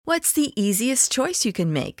What's the easiest choice you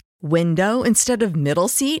can make? Window instead of middle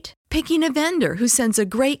seat? Picking a vendor who sends a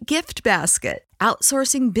great gift basket?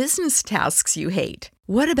 Outsourcing business tasks you hate?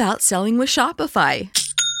 What about selling with Shopify?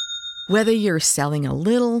 Whether you're selling a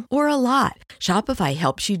little or a lot, Shopify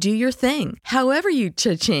helps you do your thing, however you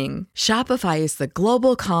cha-ching. Shopify is the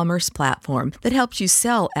global commerce platform that helps you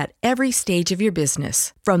sell at every stage of your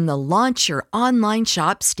business. From the launch your online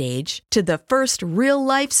shop stage to the first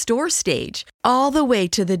real-life store stage, all the way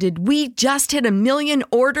to the did we just hit a million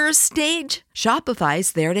orders stage.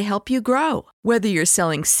 Shopify's there to help you grow. Whether you're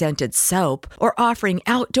selling scented soap or offering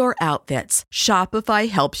outdoor outfits, Shopify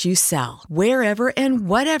helps you sell. Wherever and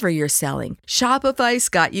whatever you're selling, Shopify's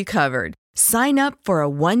got you covered. Sign up for a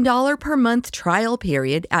 $1 per month trial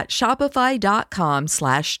period at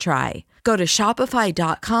shopify.com/try. Go to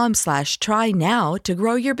shopify.com/try now to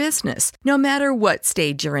grow your business, no matter what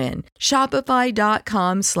stage you're in.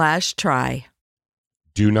 Shopify.com/try.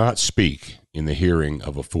 Do not speak in the hearing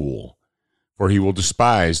of a fool, for he will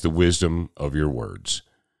despise the wisdom of your words.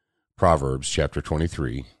 Proverbs chapter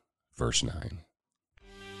 23, verse 9.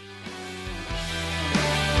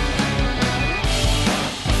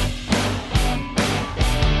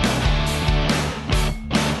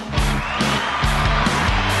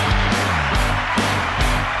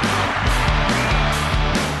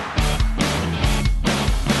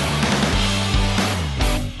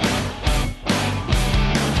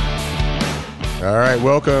 All right,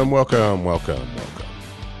 welcome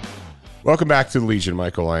back to the Legion,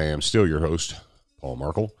 Michael. I am still your host, Paul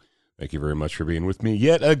Markle. Thank you very much for being with me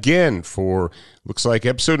yet again for, looks like,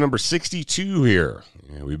 episode number 62 here.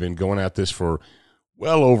 We've been going at this for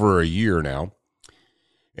well over a year now.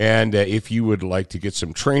 And if you would like to get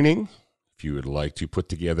some training, if you would like to put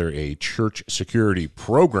together a church security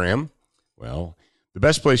program, well, the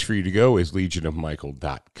best place for you to go is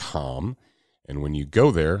legionofmichael.com. And when you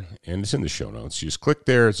go there, and it's in the show notes, you just click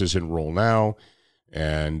there. It says enroll now.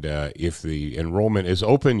 And if the enrollment is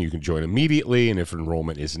open, you can join immediately. And if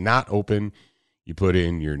enrollment is not open, you put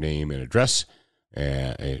in your name and address,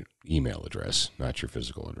 an email address, not your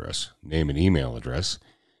physical address, name and email address.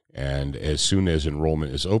 And as soon as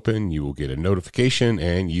enrollment is open, you will get a notification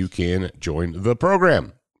and you can join the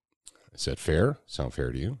program. Is that fair? Sound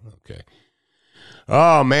fair to you? Okay.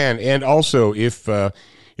 Oh, man. And also, if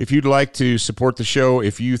you'd like to support the show,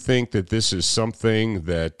 if you think that this is something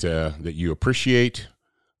that you appreciate,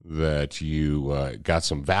 that you got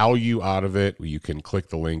some value out of it, you can click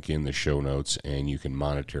the link in the show notes and you can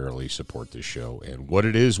monetarily support this show and what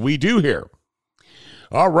it is we do here.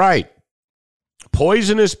 All right.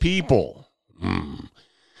 Poisonous people.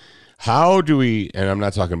 How do we, and I'm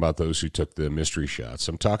not talking about those who took the mystery shots.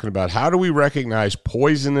 I'm talking about how do we recognize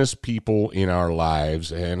poisonous people in our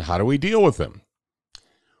lives and how do we deal with them?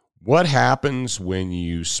 What happens when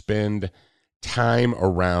you spend time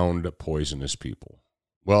around poisonous people?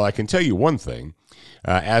 Well, I can tell you one thing.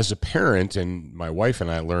 As a parent, and my wife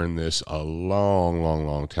and I learned this a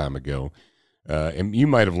long time ago, and you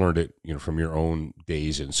might have learned it, from your own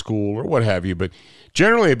days in school or what have you, but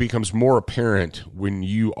generally it becomes more apparent when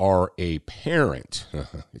you are a parent.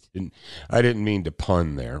 I didn't mean to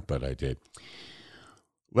pun there, but I did.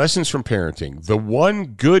 Lessons from parenting. The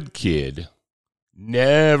one good kid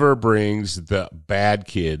never brings the bad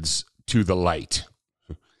kids to the light.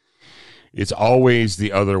 It's always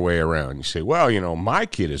the other way around. You say, well, my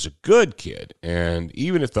kid is a good kid, and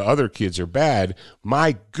even if the other kids are bad,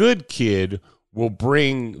 my good kid will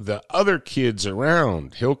bring the other kids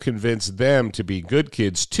around. He'll convince them to be good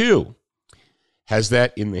kids too. Has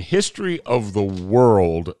that in the history of the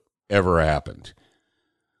world ever happened?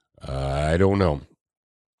 I don't know.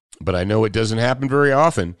 But I know it doesn't happen very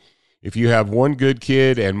often. If you have one good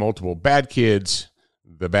kid and multiple bad kids,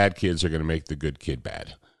 the bad kids are going to make the good kid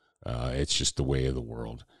bad. It's just the way of the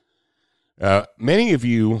world. Many of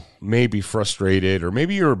you may be frustrated, or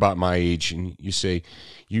maybe you're about my age, and you say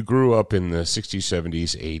you grew up in the 60s,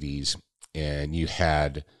 70s, 80s, and you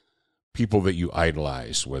had people that you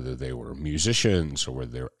idolized, whether they were musicians or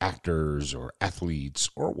whether they were actors or athletes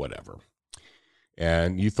or whatever.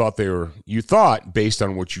 And you thought based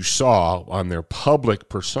on what you saw on their public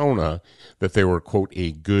persona that they were, quote,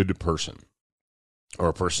 a good person, or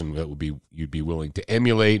a person that you'd be willing to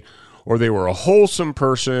emulate, or they were a wholesome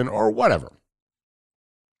person or whatever.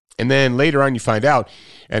 And then later on you find out,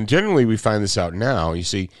 and generally we find this out now, you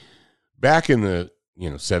see, back in the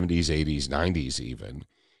 70s, 80s, 90s even,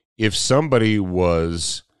 if somebody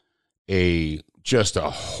was just a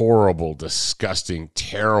horrible, disgusting,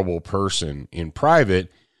 terrible person in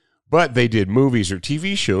private, but they did movies or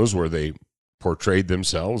TV shows where they portrayed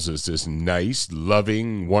themselves as this nice,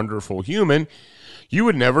 loving, wonderful human, You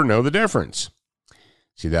would never know the difference.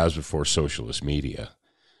 See, that was before socialist media.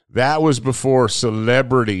 That was before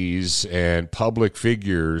celebrities and public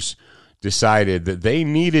figures decided that they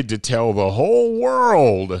needed to tell the whole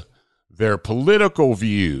world their political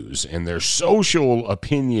views and their social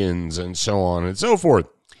opinions and so on and so forth.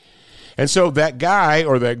 And so that guy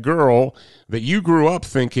or that girl that you grew up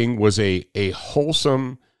thinking was a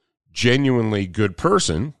wholesome, genuinely good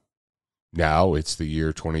person, now it's the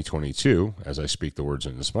year 2022, as I speak the words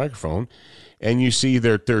in this microphone, and you see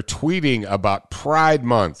they're tweeting about Pride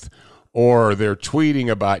Month, or they're tweeting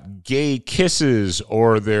about gay kisses,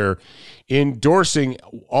 or they're endorsing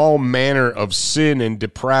all manner of sin and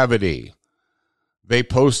depravity. They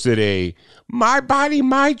posted a "My body,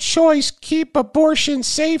 my choice, keep abortion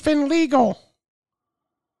safe and legal."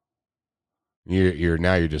 You're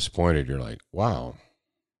disappointed. You're like, wow.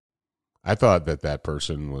 I thought that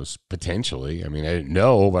person was potentially, I didn't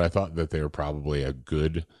know, but I thought that they were probably a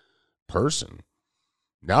good person.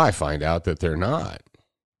 Now I find out that they're not.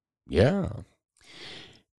 Yeah.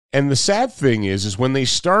 And the sad thing is when they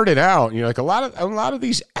started out, like a lot of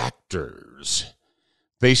these actors,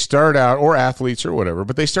 they start out, or athletes or whatever,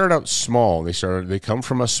 but they start out small. They come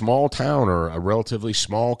from a small town or a relatively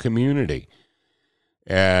small community.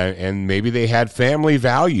 And maybe they had family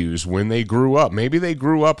values when they grew up. Maybe they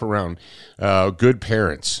grew up around good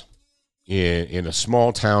parents in a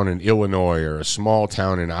small town in Illinois or a small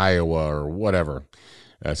town in Iowa or whatever.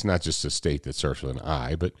 It's not just a state that starts with an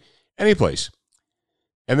I, but any place.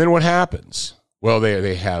 And then what happens? Well,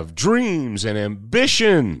 they have dreams and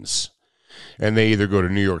ambitions, and they either go to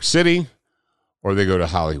New York City or they go to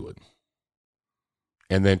Hollywood.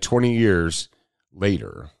 And then 20 years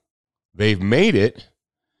later, they've made it,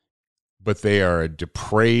 but they are a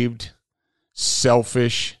depraved,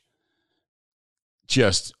 selfish,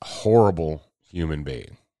 just horrible human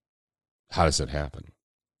being. How does that happen?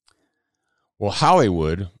 Well,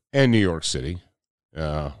 Hollywood and New York City,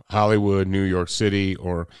 Hollywood, New York City,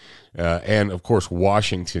 and of course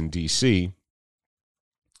Washington, D.C.,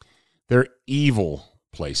 they're evil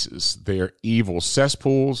places. They are evil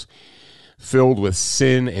cesspools filled with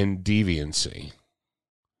sin and deviancy.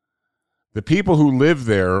 The people who live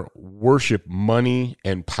there worship money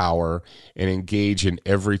and power and engage in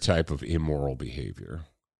every type of immoral behavior.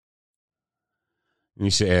 And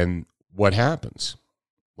you say, and what happens?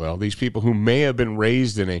 Well, these people who may have been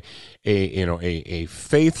raised in a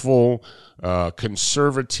faithful,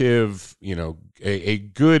 conservative, a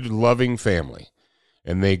good, loving family,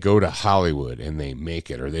 and they go to Hollywood and they make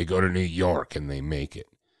it, or they go to New York and they make it.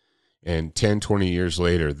 And 10, 20 years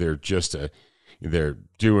later, they're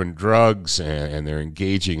doing drugs and they're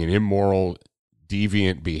engaging in immoral,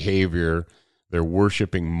 deviant behavior. They're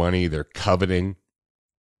worshiping money. They're coveting.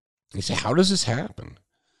 You say, how does this happen?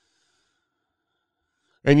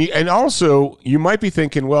 And also, you might be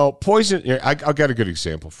thinking, well, poison. I've got a good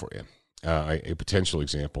example for you, a potential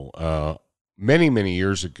example. Many, many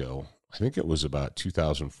years ago, I think it was about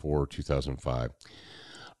 2004, 2005,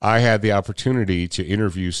 I had the opportunity to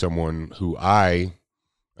interview someone who I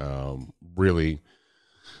really,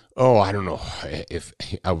 I don't know if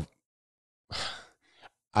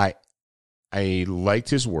I liked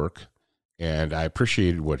his work and I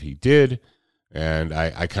appreciated what he did, and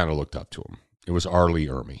I kind of looked up to him. It was R. Lee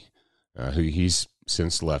Ermey, who he's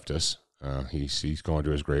since left us. He's gone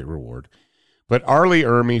to his great reward. But R. Lee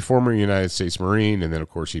Ermey, former United States Marine, and then, of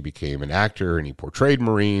course, he became an actor, and he portrayed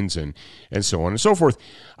Marines, and so on and so forth.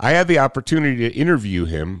 I had the opportunity to interview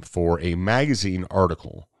him for a magazine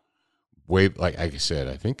article. Like I said,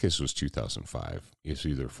 I think this was 2005. It's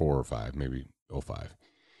either 4 or 5, maybe 05.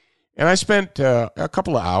 And I spent a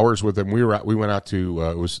couple of hours with him. We went out to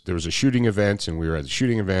there was a shooting event, and we were at the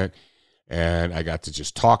shooting event, and I got to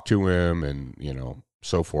just talk to him, and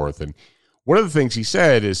so forth. And one of the things he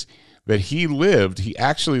said is that he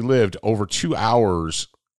actually lived over 2 hours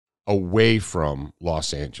away from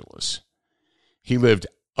Los Angeles. He lived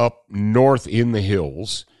up north in the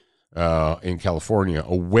hills in California,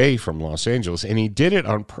 away from Los Angeles, and he did it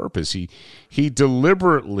on purpose. He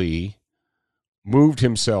deliberately moved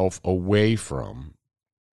himself away from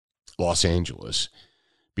Los Angeles,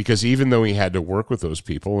 because even though he had to work with those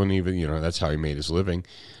people, and even, that's how he made his living,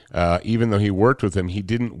 even though he worked with them, he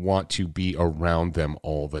didn't want to be around them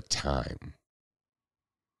all the time,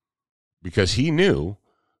 because he knew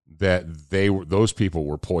that those people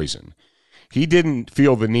were poison. He didn't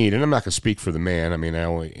feel the need, and I'm not going to speak for the man.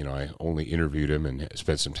 I only interviewed him and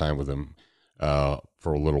spent some time with him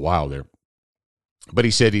for a little while there. But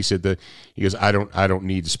he goes, I don't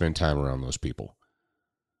need to spend time around those people.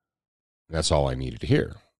 That's all I needed to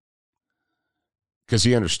hear. Because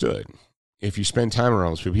he understood. if you spend time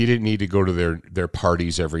around those people, he didn't need to go to their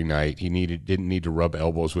parties every night. He didn't need to rub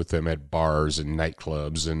elbows with them at bars and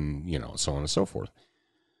nightclubs and, so on and so forth.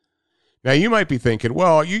 Now, you might be thinking,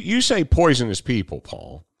 well, you say poisonous people,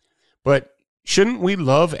 Paul, but shouldn't we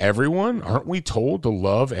love everyone? Aren't we told to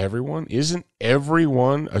love everyone? Isn't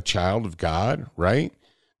everyone a child of God, right?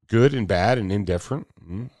 Good and bad and indifferent.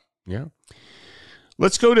 Yeah.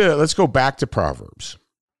 Let's go back to Proverbs.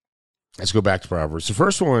 The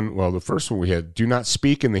first one we had, do not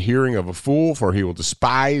speak in the hearing of a fool, for he will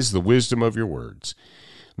despise the wisdom of your words.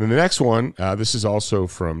 And then the next one, this is also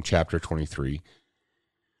from chapter 23.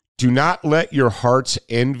 Do not let your hearts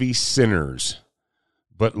envy sinners,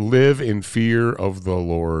 but live in fear of the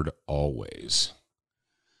Lord always.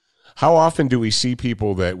 How often do we see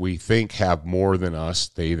people that we think have more than us?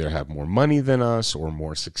 They either have more money than us or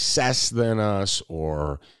more success than us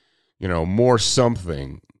or, more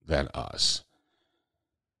something than us.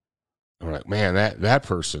 And we're like, man, that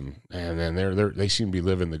person, and then they seem to be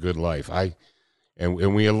living the good life. And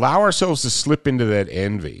we allow ourselves to slip into that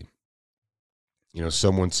envy.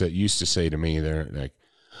 Someone used to say to me, they're like,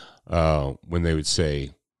 when they would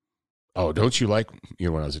say, oh, don't you like,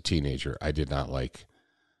 when I was a teenager, I did not like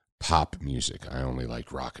pop music. I only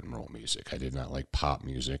liked rock and roll music. I did not like pop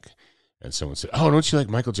music. And someone said, oh, don't you like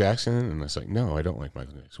Michael Jackson? And I was like, no, I don't like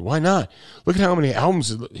Michael Jackson. Why not? Look at how many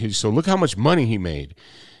albums, so look how much money he made.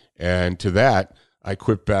 And to that, I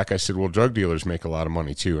quipped back. I said, well, drug dealers make a lot of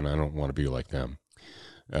money too, and I don't want to be like them.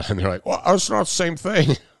 And they're like, well, it's not the same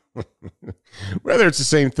thing. Whether it's the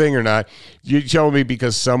same thing or not, you tell me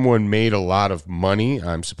because someone made a lot of money,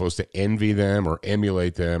 I'm supposed to envy them or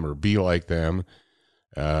emulate them or be like them.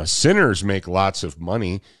 Sinners make lots of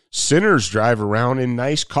money. Sinners drive around in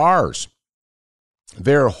nice cars.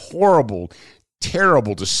 They're horrible,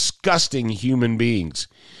 terrible, disgusting human beings,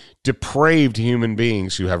 depraved human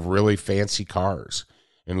beings who have really fancy cars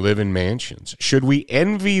and live in mansions. Should we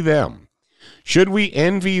envy them? Should we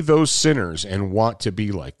envy those sinners and want to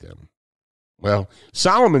be like them? Well,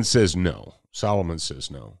 Solomon says no.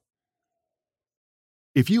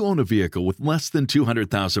 If you own a vehicle with less than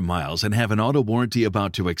 200,000 miles and have an auto warranty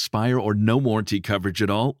about to expire or no warranty coverage at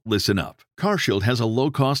all, listen up. CarShield has a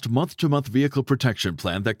low-cost month-to-month vehicle protection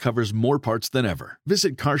plan that covers more parts than ever.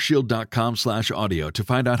 Visit carshield.com/audio to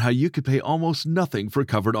find out how you could pay almost nothing for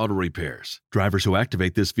covered auto repairs. Drivers who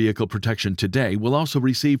activate this vehicle protection today will also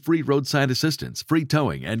receive free roadside assistance, free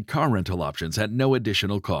towing, and car rental options at no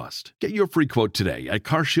additional cost. Get your free quote today at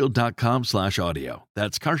carshield.com/audio.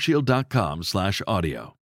 That's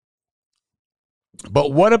carshield.com/audio.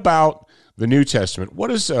 But what about the New Testament? What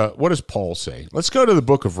does Paul say? Let's go to the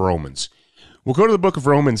book of Romans. We'll go to the book of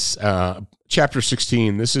Romans, chapter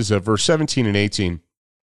 16. This is verse 17 and 18.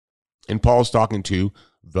 And Paul's talking to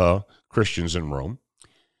the Christians in Rome.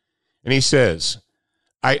 And he says,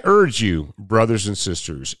 I urge you, brothers and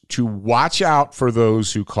sisters, to watch out for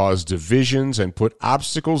those who cause divisions and put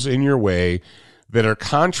obstacles in your way that are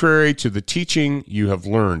contrary to the teaching you have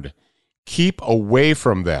learned. Keep away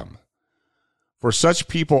from them. For such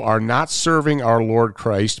people are not serving our Lord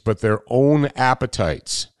Christ, but their own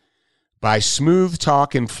appetites. By smooth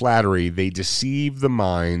talk and flattery, they deceive the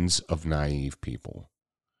minds of naive people.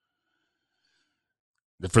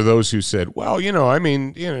 For those who said, well,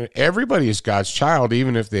 everybody is God's child,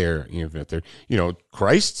 even if they're,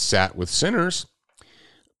 Christ sat with sinners.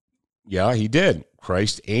 Yeah, he did.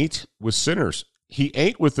 Christ ate with sinners. He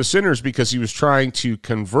ate with the sinners because he was trying to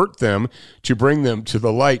convert them, to bring them to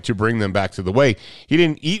the light, to bring them back to the way. He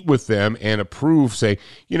didn't eat with them and approve, say,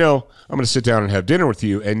 I'm going to sit down and have dinner with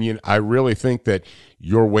you, and I really think that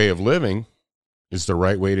your way of living is the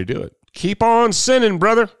right way to do it. Keep on sinning,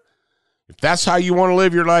 brother. If that's how you want to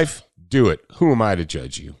live your life, do it. Who am I to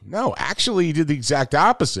judge you? No, actually, he did the exact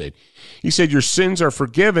opposite. He said, your sins are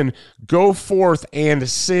forgiven. Go forth and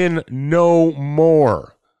sin no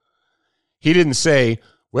more. He didn't say,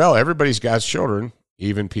 well, everybody's God's children,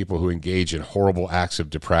 even people who engage in horrible acts of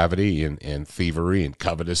depravity and thievery and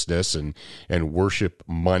covetousness and worship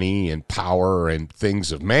money and power and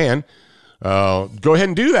things of man. Go ahead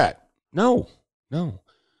and do that. No.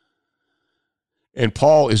 And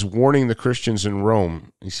Paul is warning the Christians in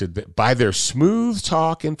Rome. He said that by their smooth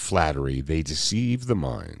talk and flattery, they deceive the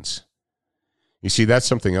minds. You see, that's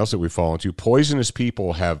something else that we fall into. Poisonous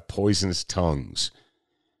people have poisonous tongues.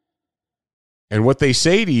 And what they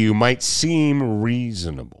say to you might seem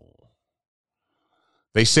reasonable.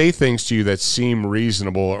 They say things to you that seem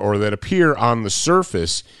reasonable or that appear on the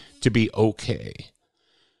surface to be okay.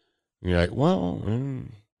 And you're like, well,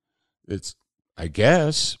 I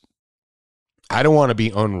guess. I don't want to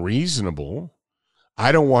be unreasonable.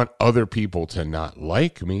 I don't want other people to not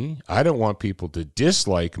like me. I don't want people to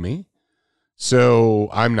dislike me. So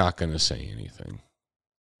I'm not going to say anything.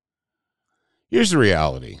 Here's the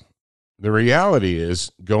reality. The reality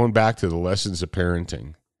is, going back to the lessons of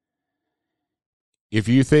parenting, if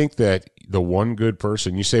you think that the one good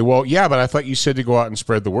person, you say, well, yeah, but I thought you said to go out and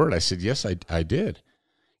spread the word. I said, yes, I did.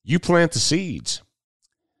 You plant the seeds,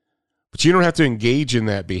 but you don't have to engage in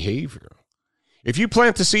that behavior. If you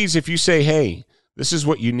plant the seeds, if you say, hey, this is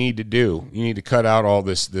what you need to do. You need to cut out all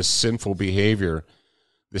this sinful behavior,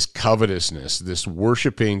 this covetousness, this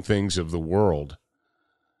worshiping things of the world.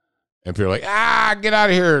 And people are like, get out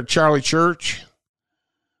of here, Charlie Church.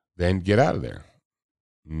 Then get out of there.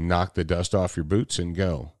 Knock the dust off your boots and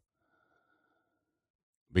go.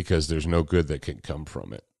 Because there's no good that can come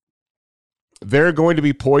from it. There are going to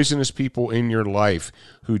be poisonous people in your life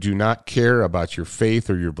who do not care about your faith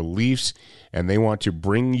or your beliefs, and they want to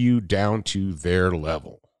bring you down to their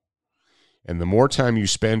level. And the more time you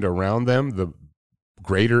spend around them, the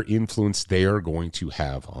greater influence they are going to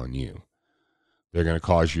have on you. They're going to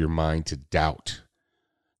cause your mind to doubt.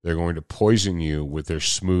 They're going to poison you with their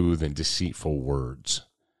smooth and deceitful words.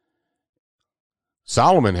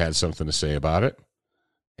 Solomon had something to say about it,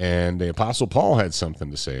 and the Apostle Paul had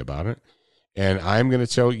something to say about it. And I'm going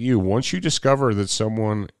to tell you, once you discover that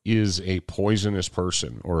someone is a poisonous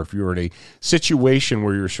person, or if you're in a situation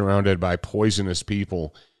where you're surrounded by poisonous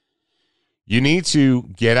people, you need to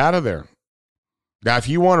get out of there. Now, if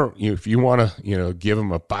you want to, give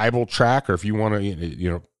them a Bible track, or if you want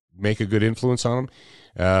to, make a good influence on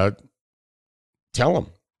them, tell them.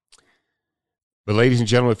 But ladies and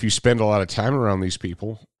gentlemen, if you spend a lot of time around these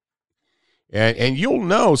people, and you'll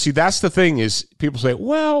know, see, that's the thing is people say,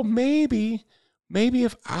 well, maybe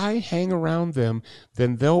if I hang around them,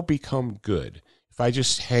 then they'll become good. If I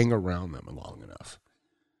just hang around them long enough.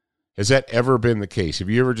 Has that ever been the case? Have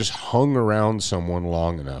you ever just hung around someone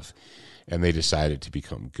long enough and they decided to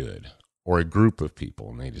become good? Or a group of people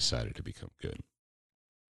and they decided to become good?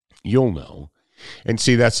 You'll know. And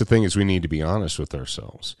see, that's the thing is we need to be honest with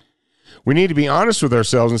ourselves. We need to be honest with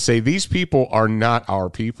ourselves and say, these people are not our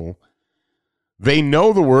people. They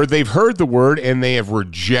know the word, they've heard the word, and they have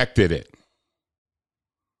rejected it.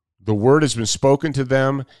 The word has been spoken to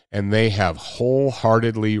them, and they have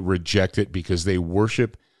wholeheartedly rejected it because they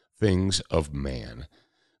worship things of man.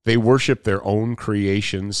 They worship their own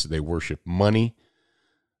creations. They worship money.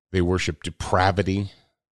 They worship depravity.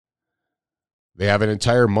 They have an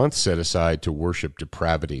entire month set aside to worship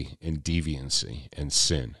depravity and deviancy and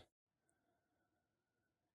sin.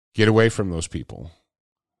 Get away from those people.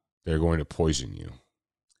 They're going to poison you.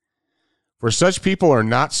 For such people are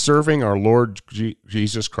not serving our Lord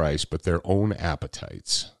Jesus Christ, but their own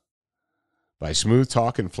appetites. By smooth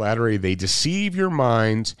talk and flattery, they deceive your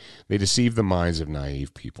minds. They deceive the minds of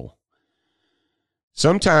naive people.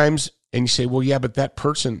 Sometimes, and you say, well, yeah, but that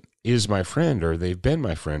person is my friend, or they've been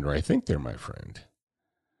my friend, or I think they're my friend.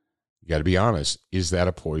 You got to be honest. Is that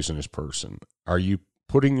a poisonous person? Are you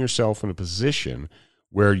putting yourself in a position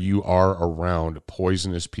where you are around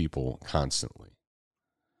poisonous people constantly?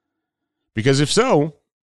 Because if so,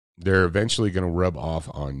 they're eventually going to rub off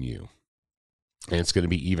on you. And it's going to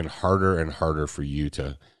be even harder and harder for you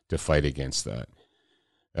to fight against that.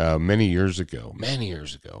 Many years ago,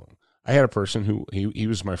 I had a person who, he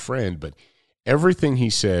was my friend, but everything he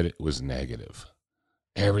said was negative.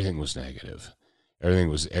 Everything was negative.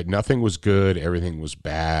 Nothing was good. Everything was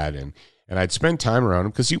bad. And I'd spend time around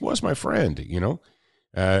him because he was my friend,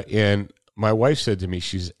 and my wife said to me,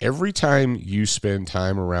 she's, every time you spend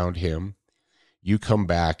time around him, you come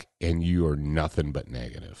back and you are nothing but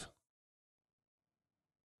negative.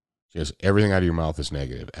 She goes, everything out of your mouth is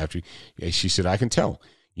negative. She said, I can tell.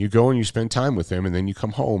 You go and you spend time with him, and then you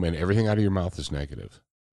come home, and everything out of your mouth is negative.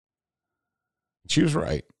 She was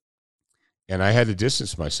right. And I had to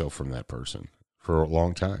distance myself from that person for a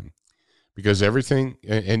long time. Because everything,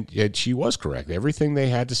 and she was correct, everything they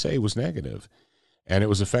had to say was negative. And it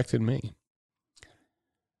was affecting me.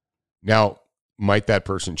 Now, might that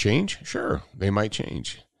person change? Sure, they might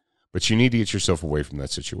change. But you need to get yourself away from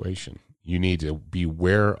that situation. You need to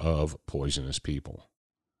beware of poisonous people.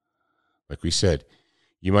 Like we said,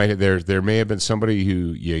 you might there may have been somebody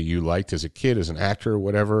who you liked as a kid, as an actor or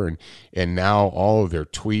whatever, and now all of their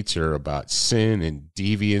tweets are about sin and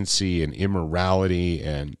deviancy and immorality,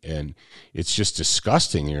 and it's just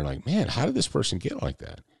disgusting. And you're like, man, how did this person get like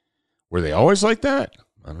that? Were they always like that?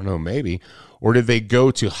 I don't know, maybe. Or did they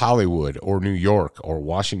go to Hollywood or New York or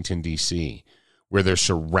Washington, D.C., where they're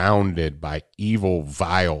surrounded by evil,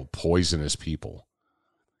 vile, poisonous people,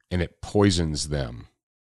 and it poisons them?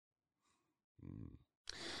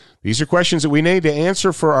 These are questions that we need to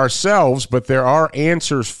answer for ourselves, but there are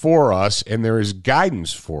answers for us, and there is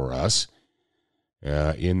guidance for us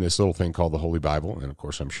in this little thing called the Holy Bible. And, of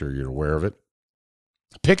course, I'm sure you're aware of it.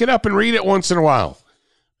 Pick it up and read it once in a while.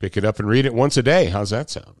 Pick it up and read it once a day. How's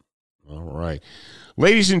that sound? All right.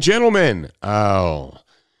 Ladies and gentlemen, on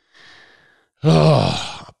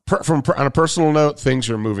a personal note,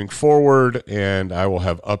 things are moving forward, and I will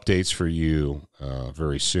have updates for you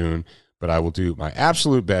very soon. But I will do my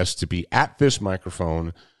absolute best to be at this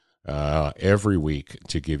microphone every week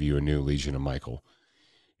to give you a new Legion of Michael.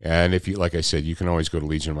 And if you, like I said, you can always go to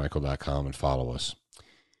legionofmichael.com and follow us.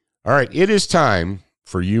 All right, it is time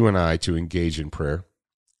for you and I to engage in prayer.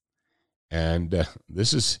 And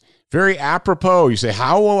this is very apropos. You say,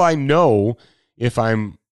 how will I know if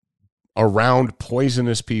I'm around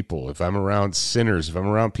poisonous people, if I'm around sinners, if I'm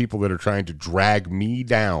around people that are trying to drag me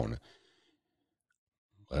down?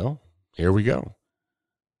 Well, here we go.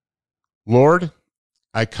 Lord,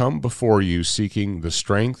 I come before you seeking the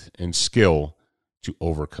strength and skill to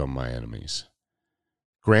overcome my enemies.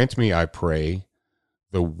 Grant me, I pray,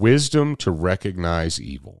 the wisdom to recognize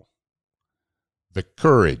evil, the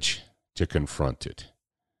courage to confront it,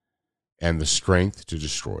 and the strength to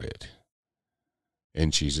destroy it.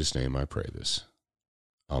 In Jesus' name I pray this.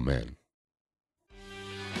 Amen.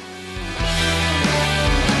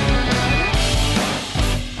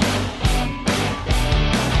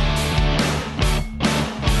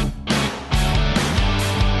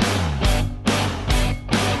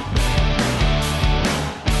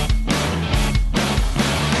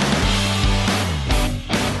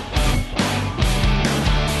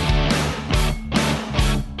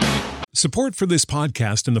 Support for this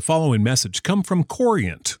podcast and the following message come from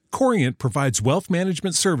Corient. Corient provides wealth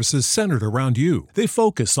management services centered around you. They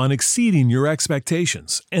focus on exceeding your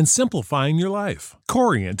expectations and simplifying your life.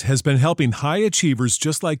 Corient has been helping high achievers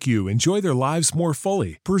just like you enjoy their lives more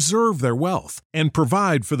fully, preserve their wealth, and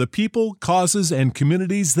provide for the people, causes, and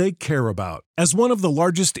communities they care about. As one of the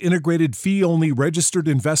largest integrated fee-only registered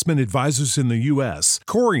investment advisors in the U.S.,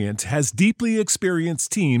 Corient has deeply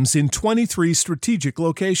experienced teams in 23 strategic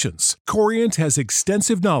locations. Corient has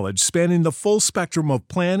extensive knowledge spanning the full spectrum of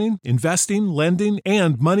planning, investing, lending,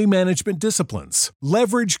 and money management disciplines.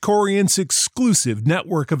 Leverage Corient's exclusive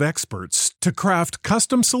network of experts to craft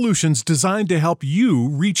custom solutions designed to help you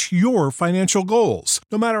reach your financial goals,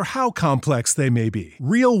 no matter how complex they may be.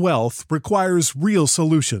 Real wealth requires real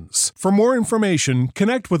solutions. For more information,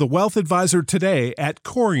 connect with a wealth advisor today at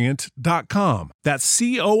Corient.com. That's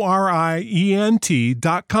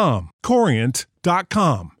Corient.com.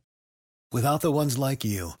 Corient.com. Without the ones like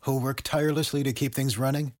you, who work tirelessly to keep things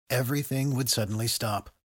running, everything would suddenly stop.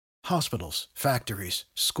 Hospitals, factories,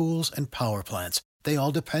 schools, and power plants, they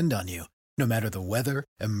all depend on you. No matter the weather,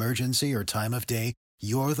 emergency, or time of day,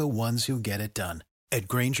 you're the ones who get it done. At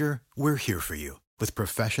Grainger, we're here for you with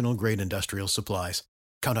professional-grade industrial supplies.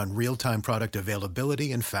 Count on real-time product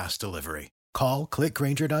availability and fast delivery. Call, click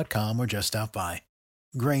Grainger.com, or just stop by.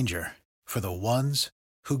 Grainger, for the ones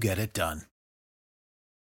who get it done.